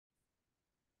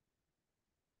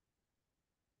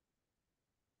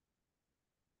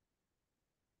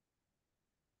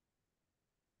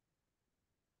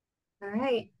All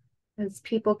right. As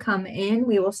people come in,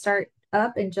 we will start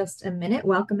up in just a minute.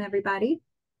 Welcome, everybody.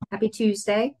 Happy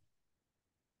Tuesday.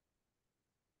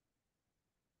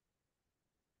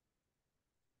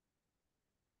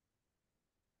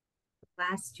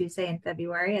 Last Tuesday in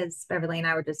February, as Beverly and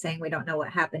I were just saying, we don't know what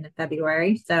happened in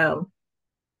February. So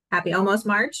happy almost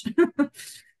March.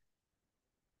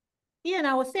 Yeah, and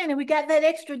I was saying that we got that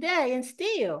extra day and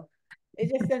still it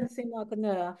just doesn't seem like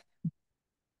enough.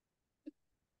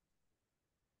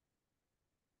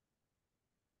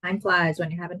 Time flies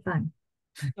when you're having fun.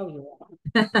 Oh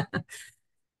yeah.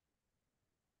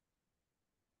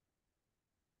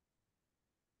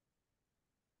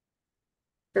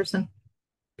 For some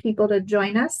people to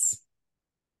join us.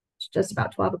 It's just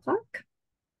about 12 o'clock.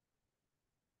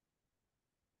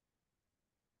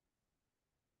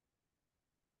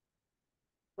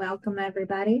 Welcome,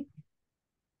 everybody.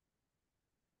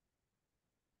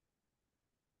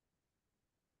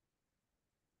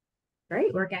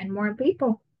 Great. We're getting more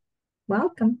people.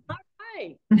 Welcome.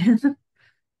 Right. Okay,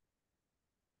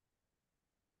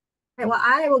 well,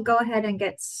 I will go ahead and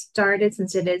get started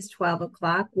since it is 12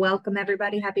 o'clock. Welcome,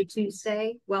 everybody. Happy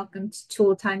Tuesday. Welcome to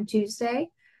Tool Time Tuesday.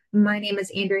 My name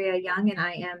is Andrea Young, and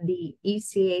I am the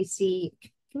ECAC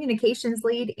Communications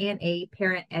Lead and a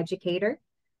parent educator.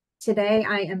 Today,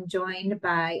 I am joined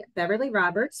by Beverly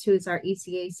Roberts, who is our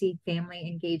ECAC Family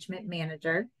Engagement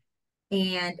Manager.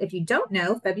 And if you don't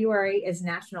know, February is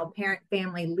National Parent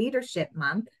Family Leadership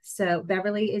Month. So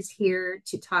Beverly is here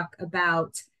to talk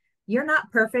about you're not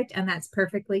perfect, and that's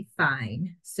perfectly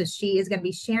fine. So she is going to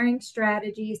be sharing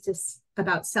strategies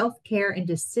about self-care and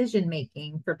decision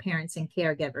making for parents and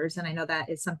caregivers. And I know that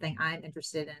is something I'm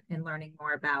interested in learning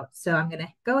more about. So I'm going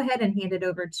to go ahead and hand it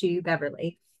over to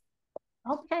Beverly.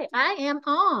 Okay, I am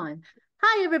on.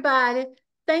 Hi, everybody.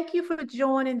 Thank you for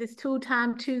joining this Tool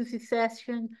Time Tuesday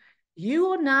session. You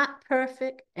are not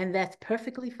perfect, and that's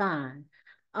perfectly fine.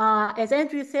 As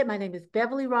Andrea said, my name is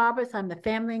Beverly Roberts. I'm the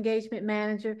Family Engagement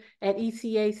Manager at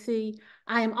ECAC.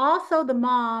 I am also the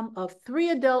mom of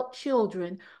 3 adult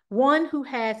children, one who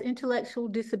has intellectual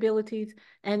disabilities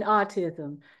and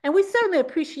autism. And we certainly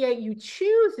appreciate you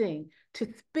choosing to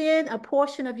spend a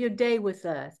portion of your day with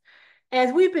us.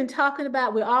 As we've been talking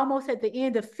about, we're almost at the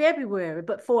end of February,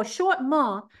 but for a short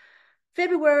month,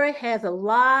 February has a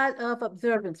lot of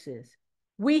observances.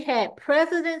 We had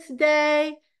President's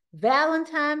Day,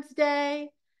 Valentine's Day,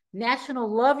 National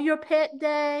Love Your Pet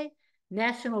Day,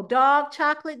 National Dog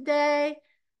Chocolate Day,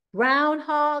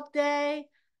 Groundhog Day,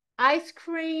 Ice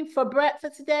Cream for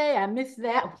Breakfast Day. I missed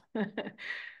that one.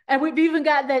 And we've even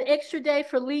got that extra day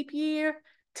for leap year.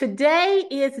 Today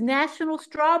is National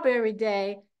Strawberry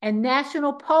Day and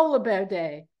National Polar Bear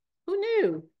Day. Who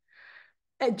knew?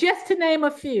 Just to name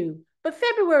a few. But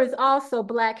February is also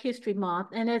Black History Month.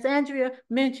 And as Andrea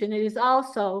mentioned, it is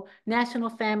also National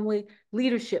Family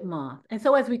Leadership Month. And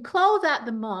so as we close out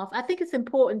the month, I think it's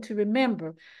important to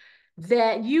remember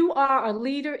that you are a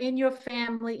leader in your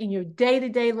family, in your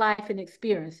day-to-day life and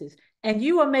experiences. And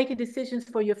you are making decisions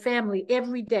for your family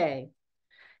every day.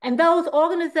 And those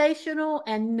organizational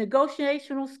and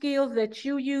negotiational skills that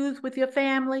you use with your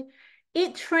family,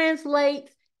 it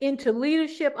translates into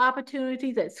leadership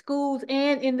opportunities at schools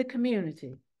and in the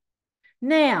community.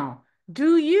 Now,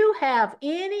 do you have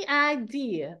any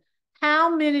idea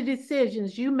how many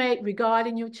decisions you make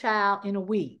regarding your child in a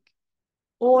week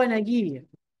or in a year?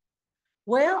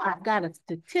 Well, I've got a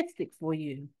statistic for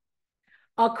you.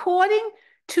 According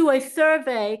to a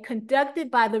survey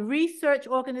conducted by the research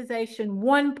organization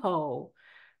OnePoll,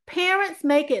 parents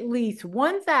make at least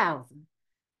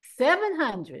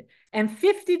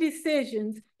 1,750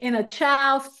 decisions in a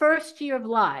child's first year of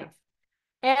life,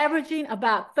 averaging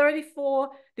about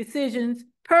 34 decisions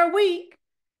per week,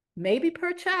 maybe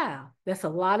per child. That's a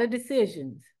lot of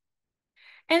decisions.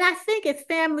 And I think as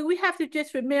family, we have to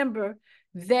just remember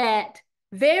that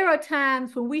there are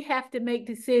times when we have to make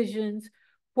decisions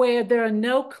where there are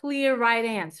no clear right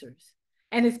answers.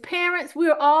 And as parents,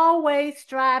 we're always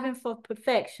striving for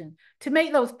perfection, to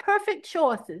make those perfect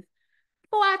choices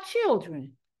for our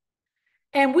children.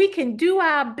 And we can do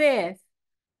our best,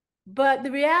 but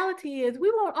the reality is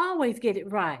we won't always get it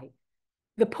right.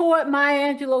 The poet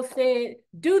Maya Angelou said,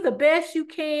 do the best you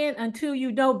can until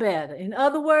you know better. In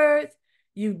other words,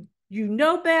 you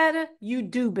know better, you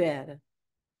do better.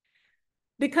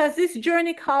 Because this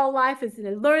journey called life is a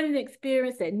learning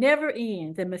experience that never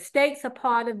ends, and mistakes are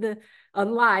part of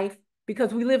life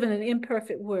because we live in an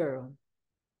imperfect world.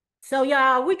 So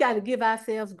y'all, we got to give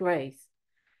ourselves grace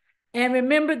and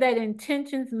remember that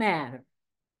intentions matter.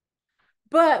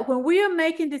 But when we are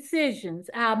making decisions,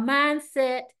 our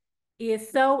mindset is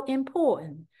so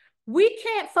important. we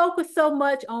can't focus so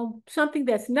much on something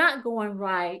that's not going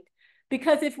right,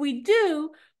 because if we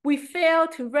do, we fail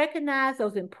to recognize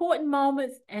those important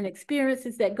moments and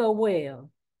experiences that go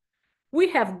well. We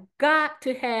have got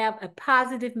to have a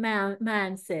positive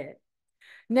mindset.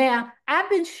 Now, I've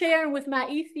been sharing with my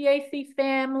ECAC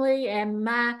family and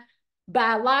my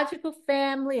biological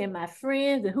family and my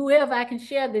friends and whoever I can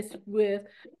share this with,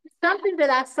 something that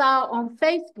I saw on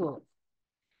Facebook.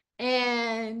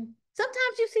 And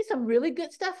sometimes you see some really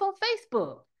good stuff on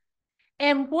Facebook.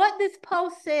 And what this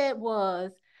post said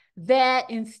was that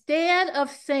instead of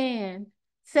saying,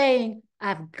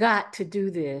 I've got to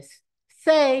do this,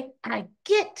 say, I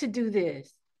get to do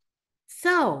this.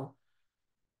 So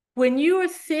when you are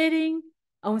sitting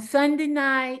on Sunday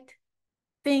night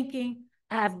thinking,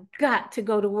 I've got to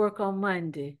go to work on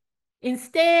Monday,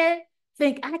 instead,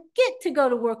 think, I get to go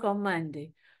to work on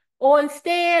Monday. Or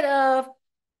instead of,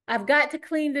 I've got to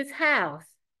clean this house,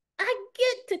 I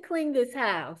get to clean this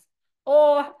house.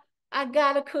 Or I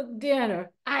got to cook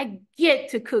dinner, I get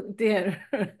to cook dinner.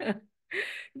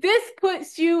 This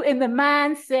puts you in the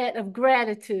mindset of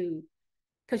gratitude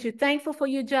because you're thankful for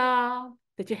your job,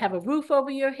 that you have a roof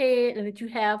over your head, and that you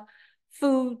have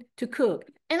food to cook.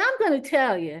 And I'm going to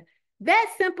tell you,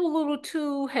 that simple little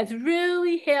tool has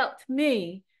really helped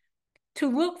me to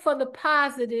look for the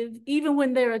positive, even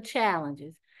when there are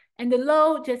challenges. And the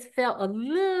load just felt a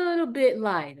little bit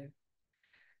lighter.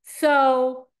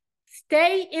 So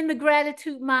stay in the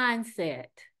gratitude mindset.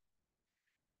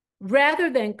 Rather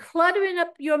than cluttering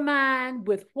up your mind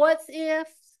with what's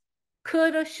ifs,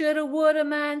 coulda, shoulda, woulda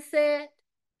mindset,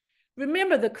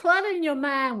 remember the clutter in your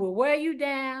mind will wear you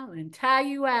down and tire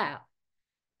you out.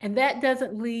 And that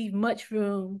doesn't leave much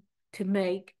room to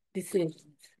make decisions.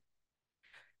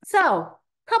 So, a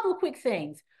couple of quick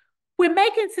things. We're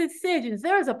making decisions.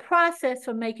 There is a process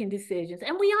for making decisions,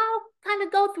 and we all kind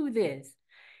of go through this,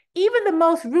 even the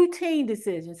most routine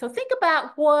decisions. So think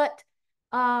about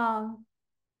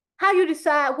how you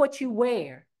decide what you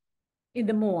wear in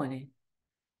the morning.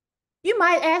 You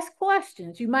might ask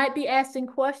questions. You might be asking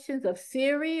questions of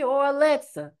Siri or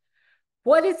Alexa.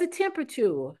 What is the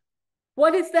temperature?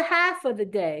 What is the high for the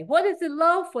day? What is the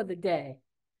low for the day?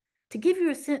 To give you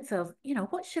a sense of,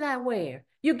 what should I wear?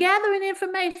 You're gathering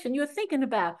information. You're thinking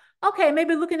about, okay,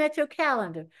 maybe looking at your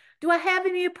calendar. Do I have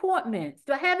any appointments?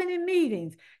 Do I have any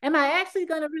meetings? Am I actually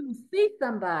going to really see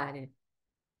somebody?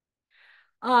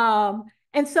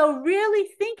 And so really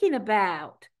thinking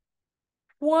about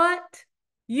what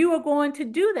you are going to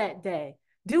do that day.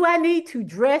 Do I need to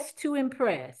dress to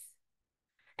impress?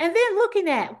 And then looking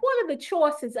at what are the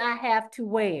choices I have to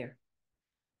wear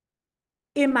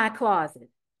in my closet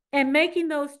and making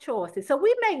those choices. So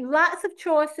we make lots of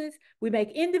choices. We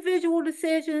make individual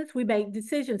decisions. We make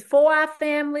decisions for our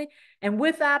family and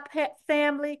with our pet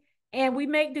family, and we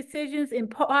make decisions in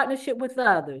partnership with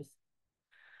others.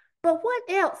 But what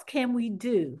else can we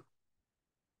do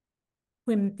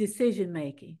when decision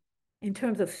making in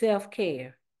terms of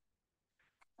self-care?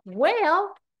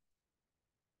 Well,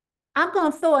 I'm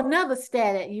going to throw another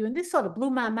stat at you, and this sort of blew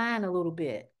my mind a little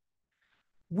bit.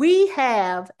 We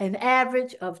have an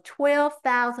average of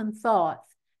 12,000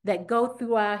 thoughts that go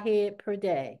through our head per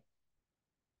day.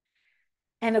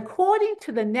 And according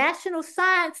to the National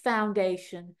Science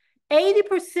Foundation,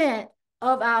 80%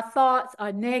 of our thoughts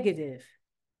are negative,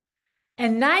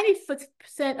 and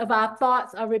 90% of our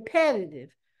thoughts are repetitive.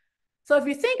 So if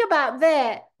you think about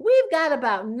that, we've got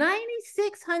about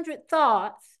 9,600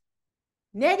 thoughts,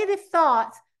 negative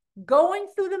thoughts, going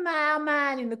through the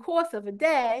mind in the course of a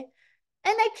day,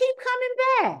 and they keep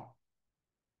coming back.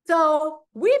 So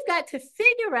we've got to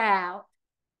figure out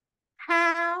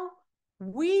how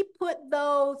we put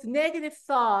those negative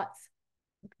thoughts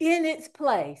in its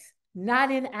place, not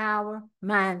in our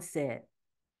mindset.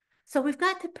 So we've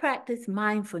got to practice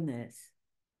mindfulness.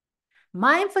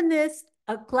 Mindfulness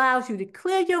allows you to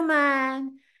clear your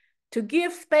mind, to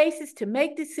give spaces to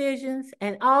make decisions,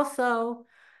 and also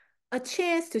a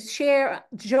chance to share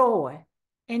joy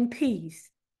and peace.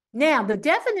 Now, the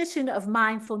definition of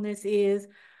mindfulness is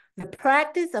the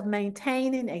practice of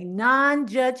maintaining a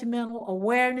non-judgmental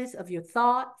awareness of your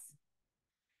thoughts,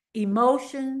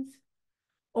 emotions,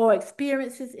 or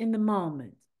experiences in the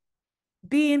moment.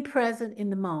 Being present in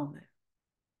the moment.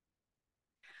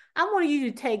 I want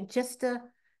you to take just a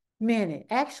minute,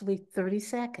 actually 30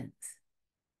 seconds.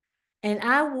 And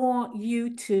I want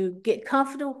you to get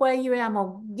comfortable where you're at. I'm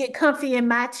going to get comfy in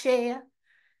my chair.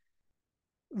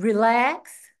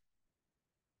 Relax.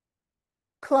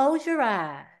 Close your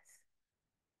eyes.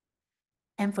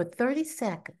 And for 30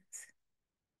 seconds,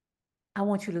 I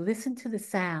want you to listen to the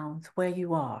sounds where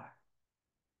you are.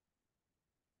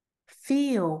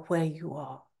 Feel where you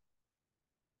are.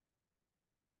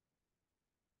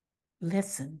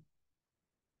 Listen.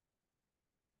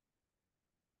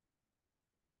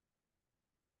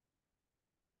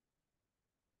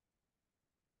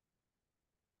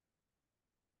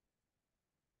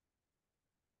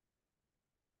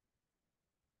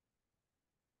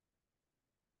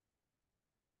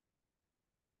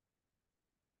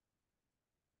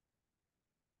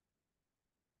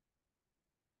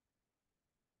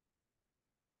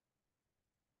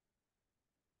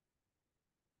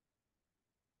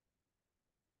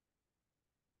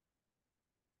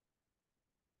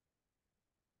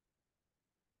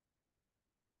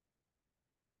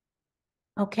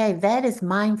 Okay, that is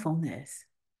mindfulness.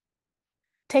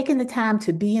 Taking the time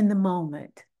to be in the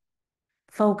moment,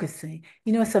 focusing.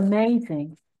 You know, it's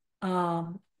amazing.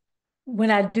 Um,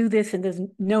 when I do this and there's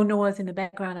no noise in the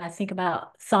background, I think about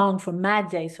a song from my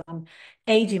day, so I'm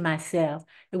aging myself.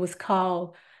 It was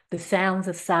called The Sounds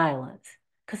of Silence.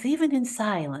 Because even in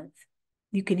silence,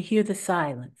 you can hear the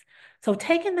silence. So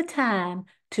taking the time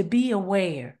to be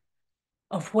aware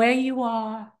of where you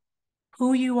are,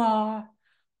 who you are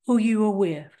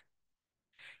with.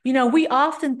 You know, we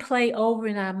often play over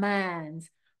in our minds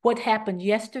what happened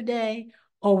yesterday,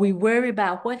 or we worry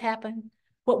about what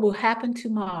will happen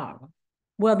tomorrow.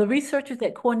 Well, the researchers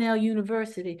at Cornell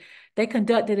University, they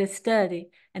conducted a study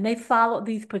and they followed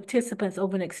these participants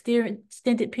over an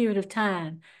extended period of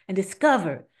time and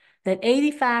discovered that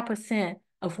 85%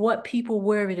 of what people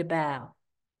worried about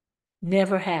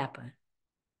never happened.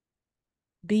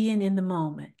 Being in the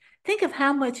moment. Think of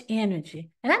how much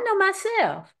energy, and I know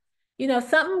myself, you know,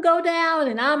 something go down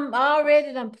and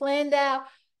I'm planned out,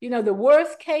 you know, the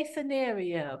worst case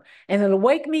scenario, and it'll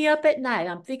wake me up at night.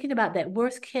 I'm thinking about that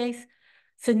worst case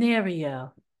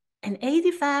scenario. And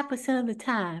 85% of the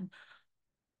time,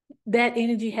 that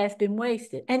energy has been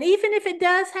wasted. And even if it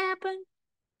does happen,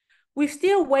 we've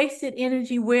still wasted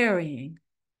energy worrying,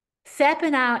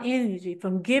 sapping our energy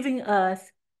from giving us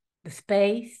the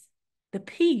space, the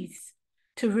peace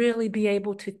to really be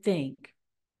able to think.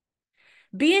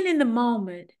 Being in the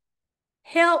moment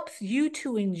helps you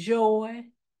to enjoy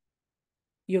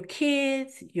your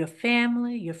kids, your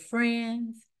family, your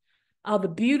friends, all the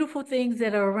beautiful things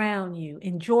that are around you.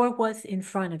 Enjoy what's in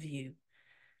front of you.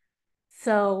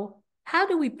 So, how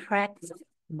do we practice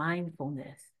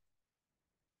mindfulness?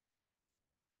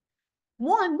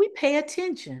 One, we pay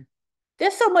attention.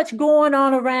 There's so much going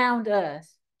on around us.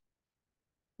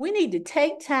 We need to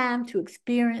take time to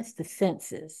experience the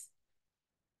senses.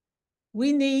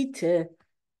 We need to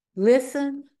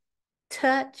listen,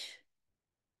 touch,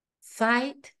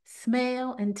 sight,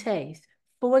 smell, and taste.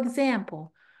 For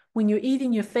example, when you're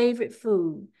eating your favorite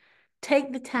food,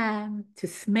 take the time to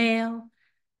smell,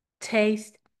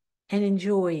 taste, and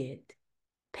enjoy it.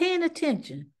 Paying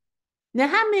attention. Now,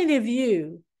 how many of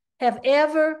you have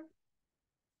ever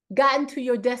gotten to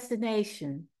your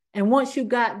destination and once you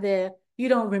got there, you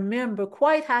don't remember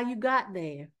quite how you got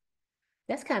there?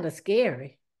 That's kind of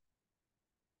scary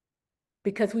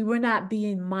because we were not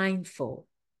being mindful.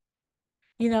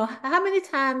 You know, how many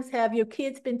times have your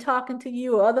kids been talking to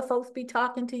you or other folks be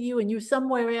talking to you and you're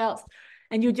somewhere else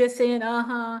and you're just saying,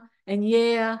 uh-huh, and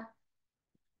yeah,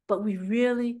 but we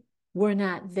really were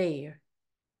not there.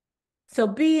 So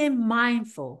being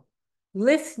mindful,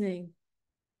 listening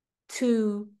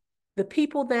to the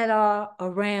people that are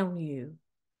around you.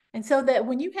 And so that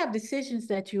when you have decisions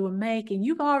that you are making,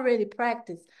 you've already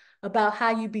practiced about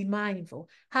how you be mindful,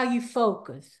 how you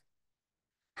focus,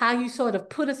 how you sort of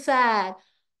put aside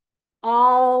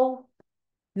all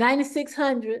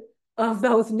 9,600 of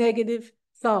those negative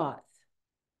thoughts.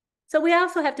 So we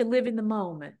also have to live in the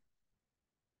moment.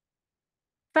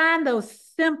 Find those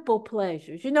simple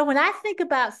pleasures. You know, when I think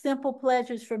about simple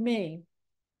pleasures for me,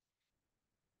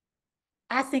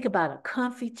 I think about a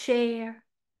comfy chair,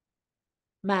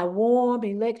 my warm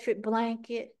electric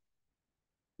blanket,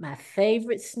 my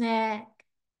favorite snack,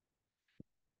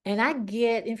 and I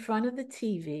get in front of the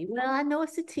TV. Well, I know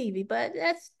it's the TV, but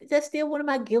that's still one of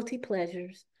my guilty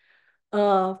pleasures.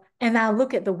 And I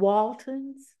look at the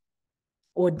Waltons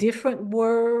or Different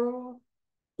World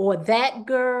or That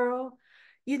Girl.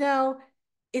 You know,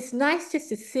 it's nice just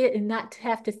to sit and not to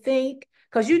have to think.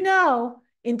 Because, you know,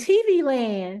 in TV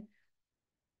land,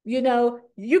 you know,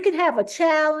 you can have a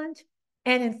challenge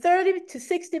and in 30 to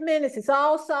 60 minutes, it's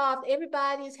all solved.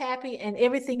 Everybody is happy and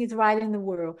everything is right in the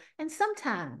world. And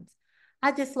sometimes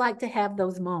I just like to have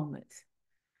those moments.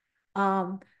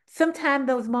 Um, Sometimes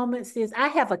those moments is I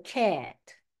have a cat,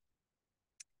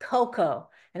 Coco,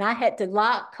 and I had to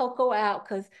lock Coco out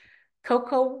because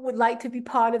Coco would like to be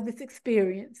part of this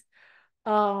experience.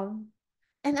 Um,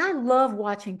 And I love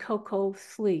watching Coco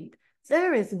sleep.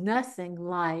 There is nothing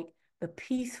like the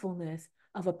peacefulness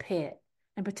of a pet,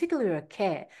 and particularly a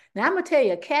cat. Now, I'm going to tell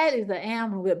you, a cat is an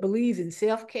animal that believes in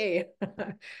self-care.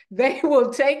 They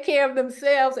will take care of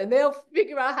themselves and they'll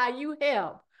figure out how you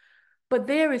help. But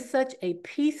there is such a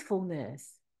peacefulness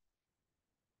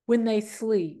when they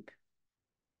sleep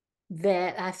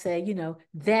that I say,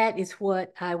 that is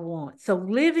what I want. So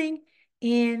living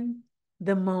in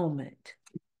the moment,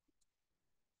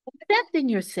 accepting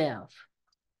yourself.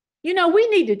 We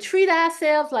need to treat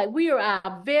ourselves like we are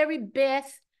our very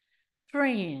best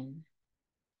friend.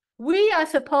 We are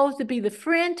supposed to be the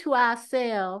friend to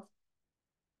ourselves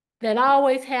that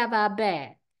always have our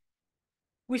back.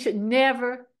 We should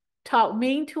never talk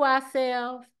mean to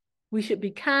ourselves. We should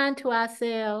be kind to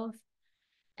ourselves.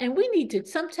 And we need to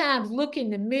sometimes look in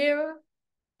the mirror.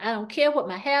 I don't care what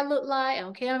my hair look like. I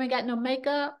don't care if I ain't got no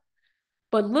makeup.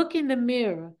 But look in the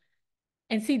mirror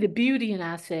and see the beauty in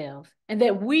ourselves and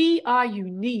that we are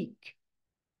unique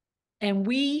and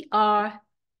we are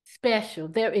special.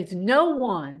 There is no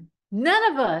one,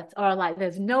 none of us are like,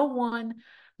 there's no one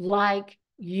like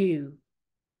you.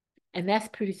 And that's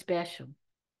pretty special.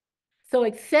 So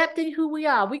accepting who we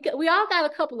are, we all got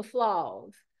a couple of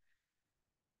flaws,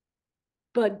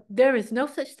 but there is no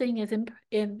such thing as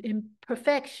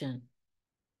imperfection.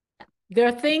 There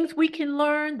are things we can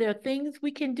learn, there are things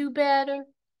we can do better,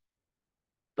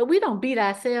 but we don't beat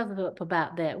ourselves up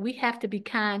about that. We have to be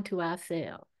kind to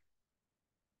ourselves.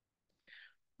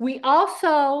 We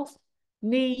also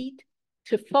need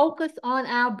to focus on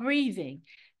our breathing.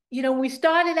 When we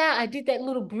started out, I did that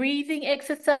little breathing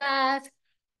exercise.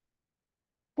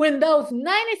 When those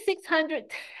 9,600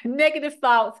 negative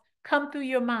thoughts come through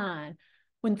your mind,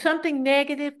 when something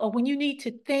negative, or when you need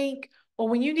to think, or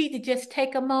when you need to just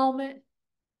take a moment,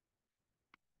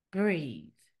 breathe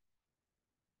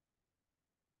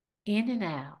in and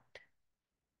out.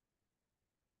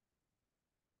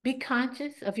 Be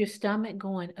conscious of your stomach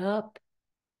going up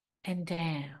and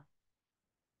down,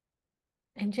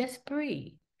 and just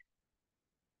breathe.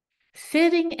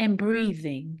 Sitting and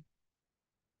breathing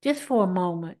just for a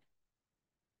moment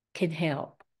can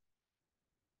help.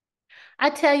 I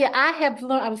tell you,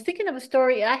 I was thinking of a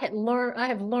story, I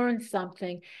have learned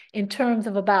something in terms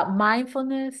of about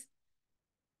mindfulness,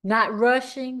 not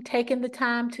rushing, taking the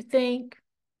time to think.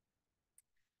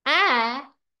 I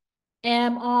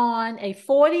am on a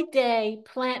 40-day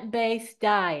plant-based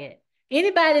diet.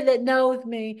 Anybody that knows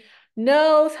me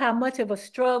knows how much of a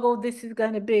struggle this is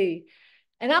going to be.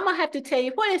 And I'm going to have to tell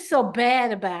you what is so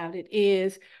bad about it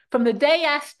is from the day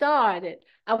I started,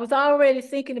 I was already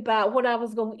thinking about what I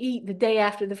was going to eat the day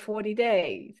after the 40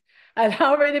 days. I'd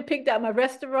already picked out my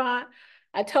restaurant.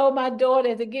 I told my daughter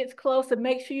as it gets closer,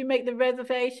 make sure you make the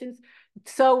reservations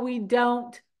so we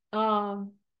don't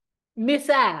miss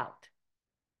out.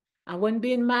 I wasn't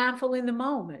being mindful in the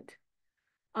moment.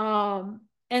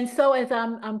 And so as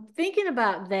I'm thinking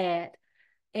about that,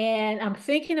 and I'm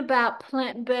thinking about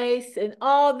plant-based and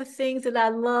all the things that I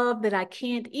love that I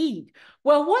can't eat.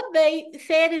 Well, what they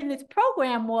said in this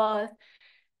program was,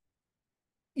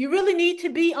 you really need to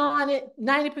be on it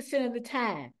 90% of the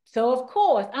time. So of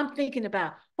course, I'm thinking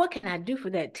about what can I do for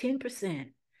that 10%?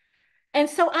 And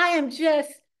so I am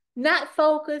just not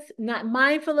focused, not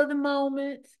mindful of the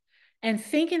moments, and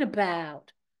thinking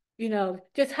about,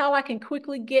 just how I can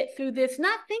quickly get through this,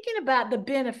 not thinking about the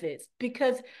benefits,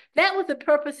 because that was the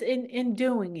purpose in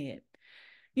doing it.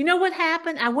 You know what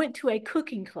happened? I went to a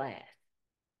cooking class,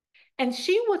 and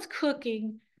she was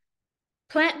cooking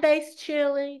plant-based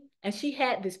chili, and she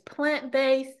had this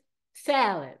plant-based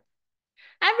salad.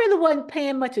 I really wasn't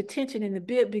paying much attention in the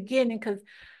beginning because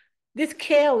this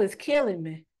kale is killing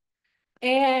me.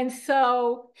 And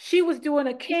so she was doing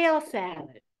a kale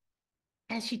salad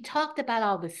and she talked about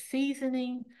all the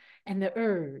seasoning and the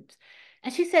herbs.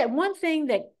 And she said one thing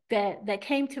that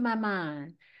came to my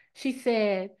mind. She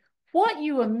said, what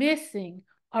you are missing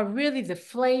are really the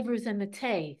flavors and the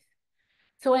taste.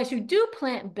 So as you do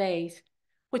plant-based,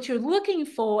 what you're looking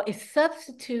for is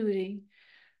substituting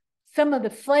some of the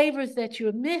flavors that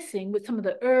you're missing with some of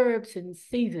the herbs and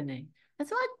seasoning. And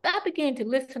so I began to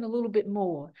listen a little bit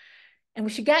more. And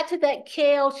when she got to that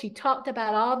kale, she talked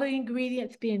about all the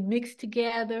ingredients being mixed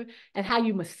together and how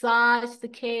you massage the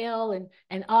kale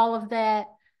and all of that.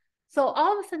 So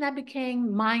all of a sudden I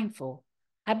became mindful.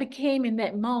 I became in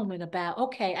that moment about,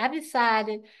 okay, I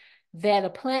decided that a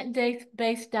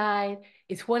plant-based diet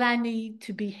is what I need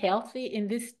to be healthy in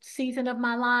this season of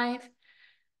my life.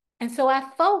 And so I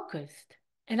focused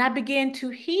and I began to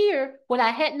hear what I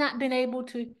had not been able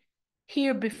to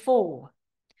hear before.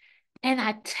 And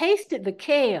I tasted the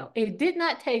kale. It did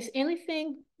not taste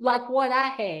anything like what I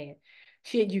had.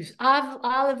 She had used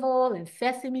olive oil and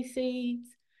sesame seeds,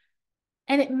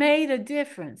 and it made a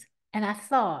difference. And I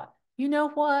thought, you know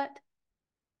what?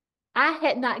 I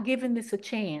had not given this a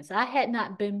chance. I had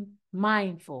not been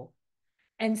mindful.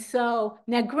 And so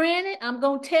now, granted, I'm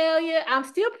going to tell you, I'm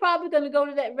still probably going to go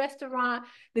to that restaurant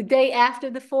the day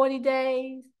after the 40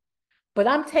 days, but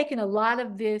I'm taking a lot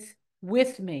of this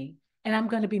with me. And I'm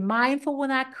going to be mindful when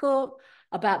I cook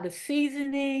about the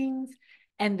seasonings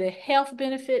and the health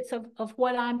benefits of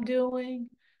what I'm doing.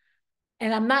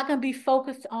 And I'm not going to be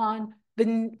focused on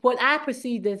what I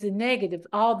perceive as the negative,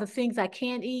 all the things I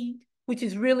can't eat, which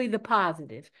is really the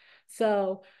positive.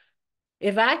 So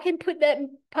if I can put that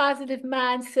positive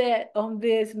mindset on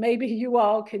this, maybe you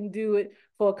all can do it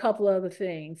for a couple other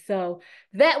things. So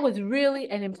that was really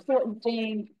an important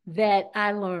thing that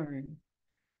I learned.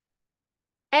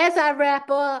 As I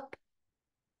wrap up,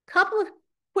 a couple of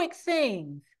quick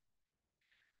things.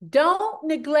 Don't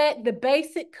neglect the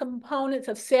basic components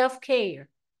of self-care,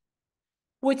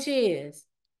 which is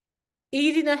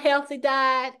eating a healthy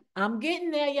diet. I'm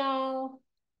getting there, y'all.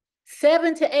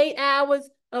 7 to 8 hours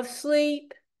of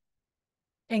sleep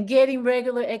and getting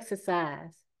regular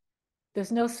exercise.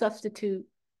 There's no substitute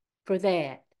for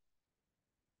that.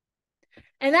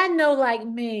 And I know, like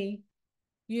me,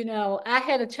 I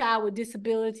had a child with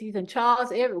disabilities, and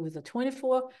Charles Everett was a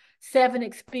 24/7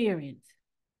 experience.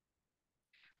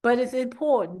 But it's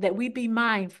important that we be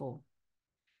mindful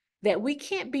that we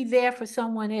can't be there for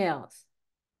someone else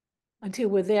until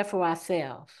we're there for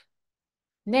ourselves.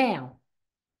 Now,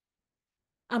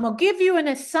 I'm going to give you an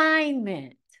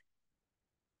assignment.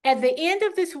 At the end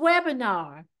of this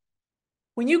webinar,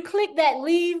 when you click that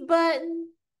leave button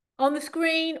on the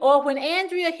screen, or when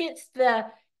Andrea hits the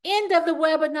end of the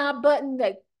webinar button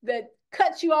that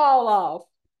cuts you all off,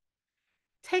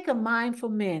 take a mindful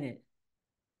minute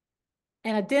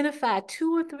and identify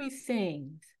 2 or 3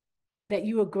 things that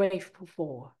you are grateful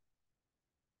for.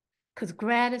 Because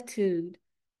gratitude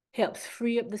helps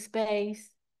free up the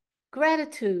space.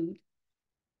 Gratitude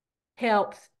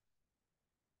helps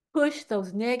push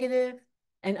those negative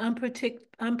and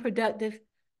unproductive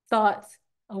thoughts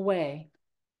away.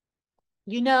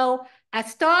 I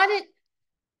started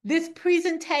this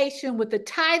presentation with the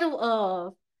title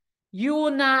of "You're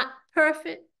Not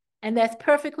Perfect, and That's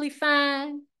Perfectly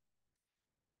Fine."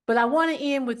 But I want to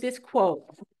end with this quote.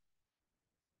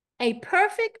 A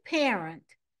perfect parent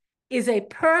is a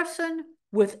person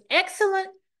with excellent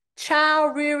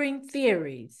child rearing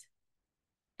theories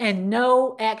and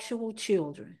no actual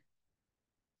children.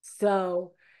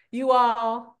 So, you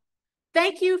all,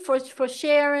 thank you for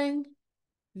sharing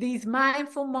these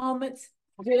mindful moments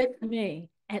with me.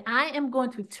 And I am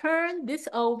going to turn this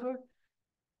over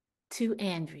to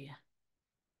Andrea.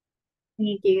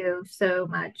 Thank you so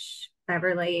much,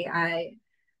 Beverly. I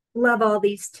love all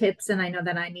these tips, and I know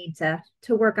that I need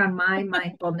to work on my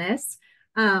mindfulness.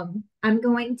 I'm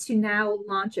going to now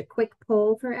launch a quick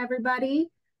poll for everybody.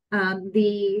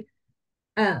 The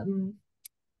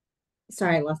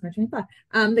Sorry, I lost my train of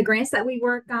thought. The grants that we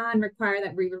work on require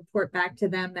that we report back to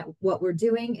them that what we're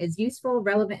doing is useful,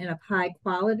 relevant, and of high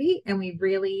quality, and we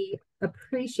really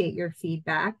appreciate your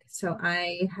feedback. So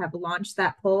I have launched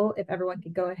that poll. If everyone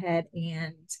could go ahead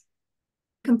and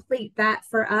complete that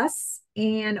for us.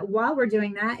 And while we're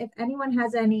doing that, if anyone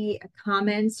has any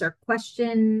comments or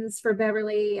questions for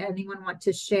Beverly, anyone want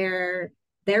to share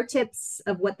their tips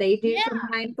of what they do for Yeah.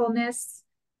 mindfulness,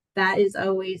 that is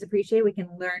always appreciated. We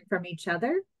can learn from each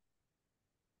other.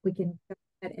 We can go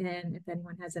ahead and if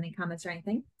anyone has any comments or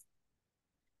anything.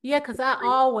 Yeah, because I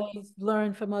always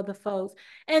learn from other folks.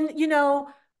 And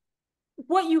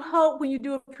what you hope when you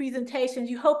do a presentation,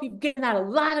 you hope you've given out a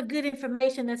lot of good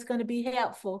information that's going to be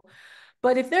helpful.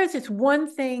 But if there's just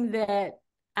one thing that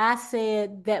I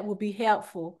said that will be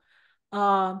helpful,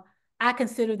 I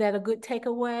consider that a good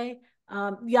takeaway.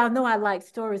 Y'all know I like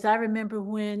stories. I remember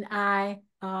when I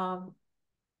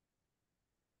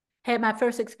had my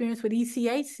first experience with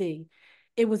ECAC.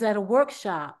 It was at a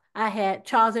workshop. I had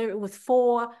Charles Everett was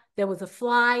 4. There was a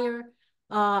flyer.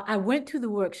 I went to the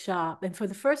workshop, and for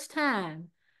the first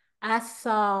time, I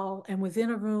saw and was in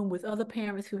a room with other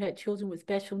parents who had children with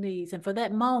special needs. And for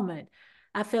that moment,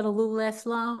 I felt a little less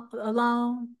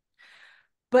alone.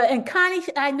 And Connie,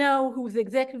 I know, who was the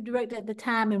executive director at the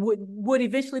time and would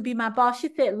eventually be my boss, she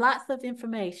said lots of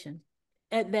information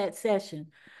at that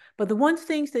session. But the one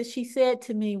things that she said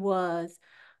to me was,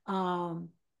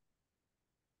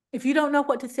 if you don't know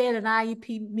what to say at an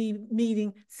IEP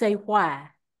meeting, say why.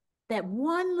 That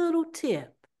one little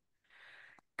tip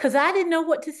because I didn't know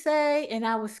what to say and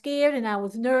I was scared and I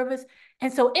was nervous.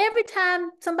 And so every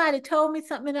time somebody told me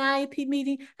something in an IEP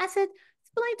meeting, I said,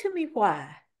 explain to me why.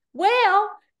 Well,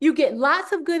 you get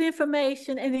lots of good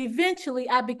information, and eventually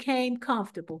I became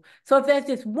comfortable. So if there's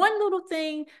just one little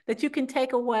thing that you can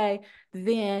take away,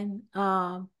 then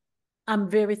I'm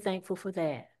very thankful for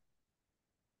that.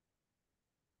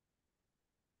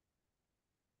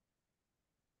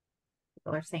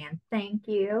 People are saying thank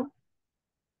you.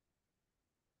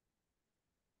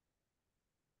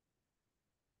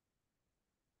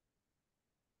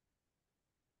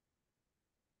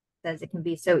 Says it can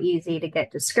be so easy to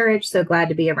get discouraged. So glad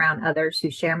to be around others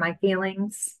who share my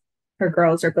feelings. Her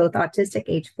girls are both autistic,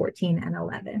 age 14 and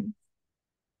 11.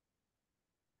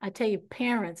 I tell you,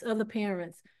 parents, other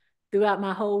parents, throughout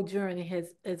my whole journey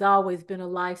has always been a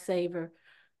lifesaver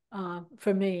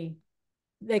for me.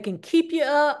 They can keep you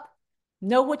up,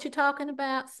 know what you're talking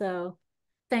about. So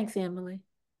thanks, Emily.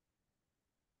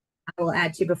 I will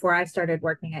add to before I started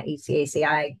working at ECAC,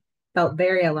 I felt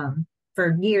very alone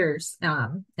for years.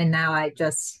 And now I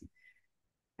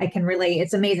can relate.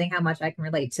 It's amazing how much I can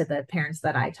relate to the parents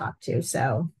that I talk to.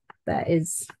 So that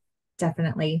is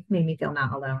definitely made me feel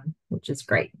not alone, which is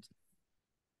great.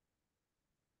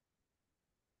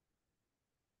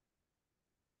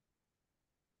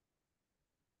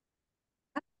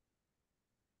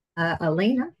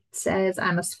 Elena says,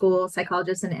 I'm a school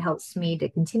psychologist and it helps me to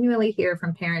continually hear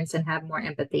from parents and have more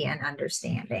empathy and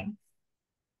understanding.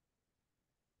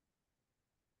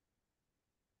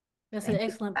 That's an Thank you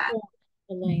for excellent that.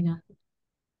 point, Elena,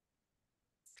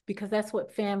 because that's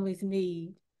what families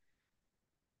need.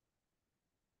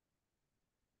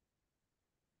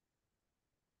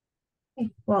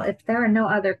 Well, if there are no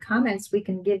other comments, we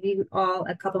can give you all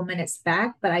a couple minutes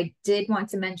back. But I did want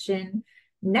to mention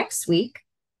next week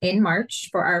in March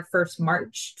for our first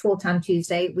March Tool Time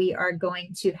Tuesday, we are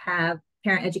going to have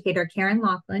parent educator Karen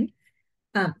Laughlin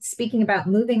speaking about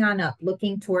moving on up,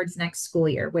 looking towards next school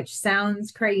year, which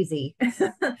sounds crazy,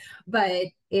 but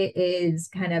it is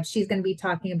kind of, she's going to be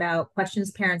talking about questions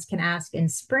parents can ask in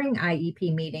spring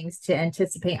IEP meetings to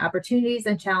anticipate opportunities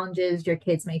and challenges your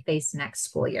kids may face next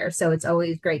school year. So it's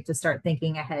always great to start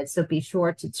thinking ahead. So be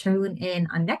sure to tune in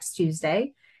on next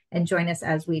Tuesday and join us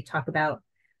as we talk about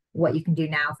what you can do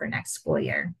now for next school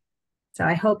year. So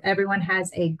I hope everyone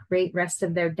has a great rest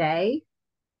of their day.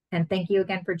 And thank you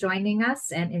again for joining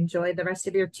us and enjoy the rest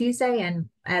of your Tuesday. And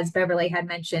as Beverly had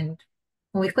mentioned,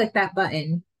 when we click that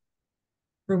button,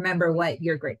 remember what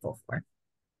you're grateful for.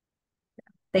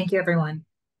 Thank you, everyone.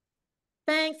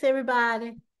 Thanks,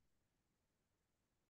 everybody.